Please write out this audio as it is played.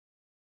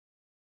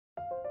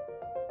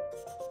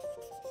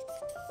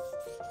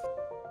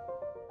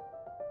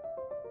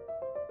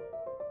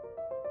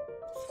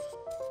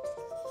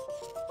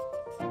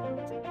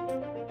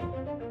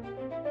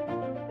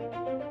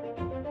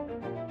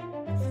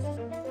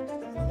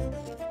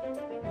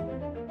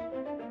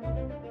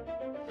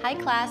Hi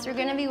class, we're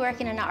gonna be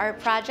working on an art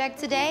project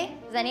today.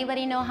 Does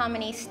anybody know how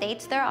many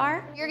states there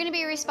are? You're gonna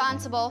be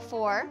responsible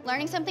for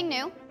learning something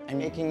new and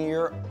making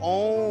your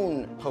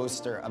own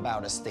poster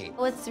about a state.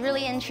 What's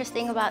really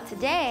interesting about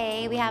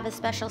today, we have a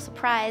special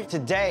surprise.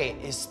 Today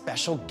is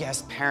Special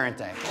Guest Parent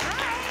Day.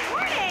 Hi,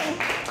 morning.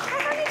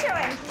 How are you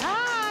doing?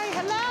 Hi,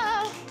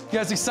 hello. You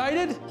guys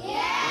excited?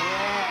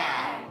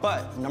 Yeah!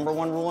 But number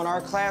one rule in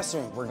our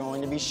classroom, we're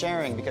going to be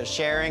sharing because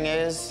sharing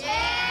is...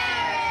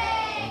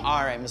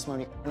 All right, Miss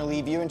Monique, I'm gonna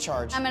leave you in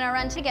charge. I'm gonna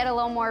run to get a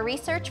little more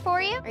research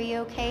for you. Are you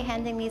okay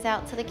handing these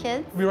out to the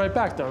kids? We'll be right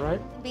back though,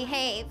 right?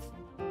 Behave.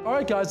 All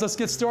right, guys, let's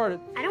get started.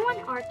 I don't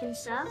want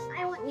Arkansas.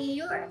 I want New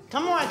York.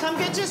 Come on, come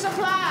get your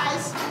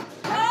supplies.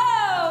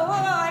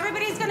 Whoa,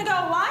 everybody's gonna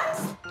go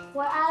once?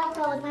 We're out of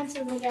colored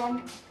pencils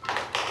again.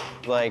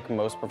 Like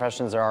most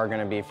professions, there are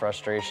gonna be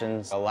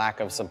frustrations, a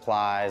lack of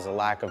supplies, a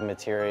lack of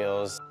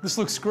materials. This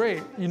looks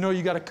great. You know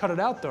you gotta cut it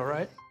out though,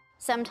 right?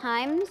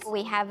 Sometimes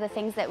we have the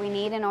things that we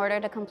need in order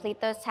to complete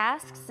those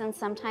tasks, and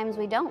sometimes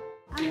we don't.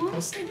 I want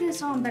to stick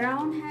this on, but I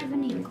don't have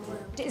any glue.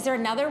 Is there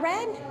another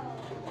red?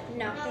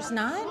 No. There's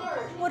not?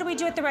 What do we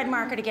do with the red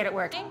marker to get it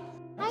working?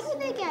 How do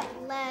they get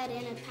lead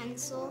in a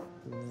pencil?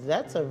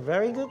 That's a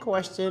very good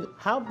question.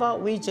 How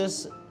about we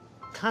just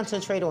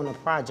concentrate on the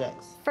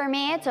projects? For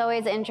me, it's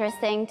always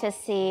interesting to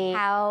see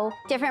how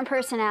different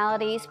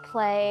personalities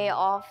play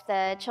off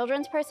the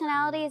children's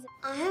personalities.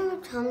 I have a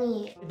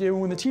tummy.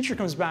 When the teacher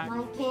comes back.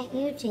 Why can't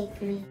you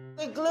take me?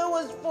 The glue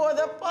is for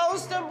the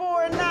poster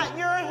board, not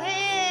your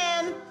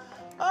hand.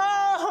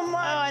 Oh,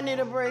 my, I need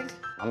a break.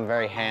 I'm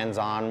very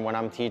hands-on when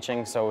I'm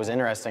teaching, so it was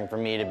interesting for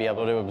me to be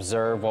able to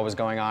observe what was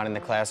going on in the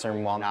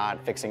classroom while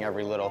not fixing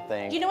every little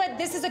thing. You know what?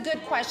 This is a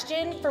good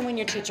question for when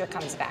your teacher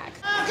comes back.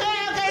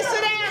 Okay,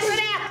 sit down, sit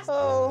down.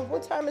 Oh,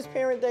 what time is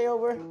Parent Day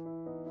over?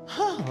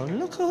 Oh,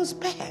 look who's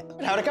back.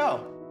 How'd it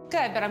go?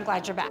 Good, but I'm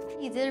glad you're back.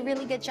 You did a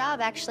really good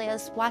job, actually. I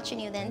was watching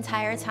you the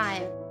entire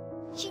time.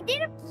 She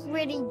did a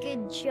pretty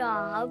good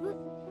job.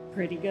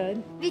 Pretty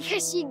good.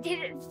 Because she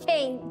didn't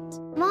faint.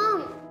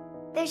 Mom,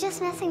 they're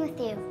just messing with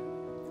you.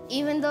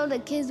 Even though the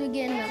kids were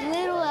getting a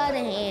little out of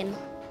hand,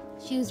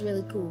 she was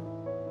really cool.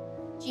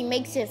 She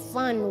makes it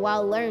fun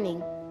while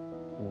learning.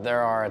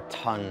 There are a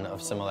ton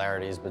of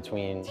similarities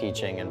between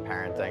teaching and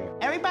parenting.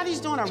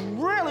 Everybody's doing a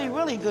really,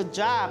 really good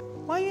job.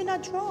 Why are you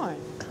not drawing?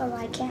 Because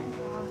I can't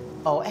draw.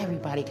 Oh,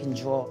 everybody can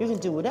draw. You can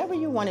do whatever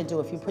you want to do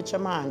if you put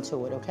your mind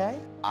to it, okay?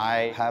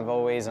 I have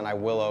always and I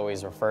will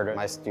always refer to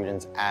my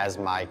students as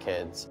my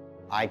kids.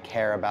 I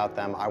care about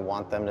them. I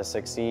want them to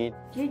succeed.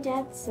 Your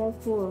dad's so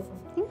cool.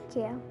 Thank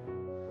you.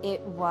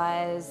 It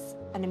was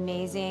an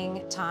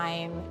amazing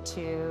time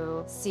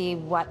to see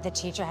what the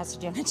teacher has to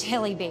do on a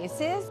daily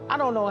basis. I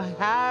don't know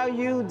how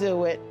you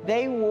do it.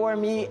 They wore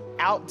me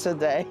out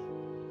today.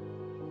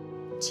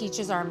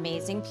 Teachers are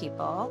amazing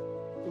people.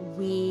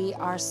 We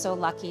are so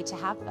lucky to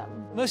have them.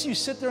 Unless you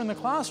sit there in the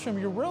classroom,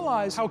 you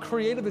realize how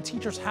creative the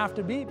teachers have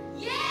to be.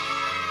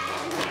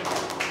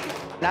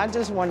 And I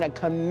just want to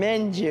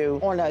commend you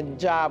on a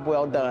job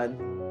well done.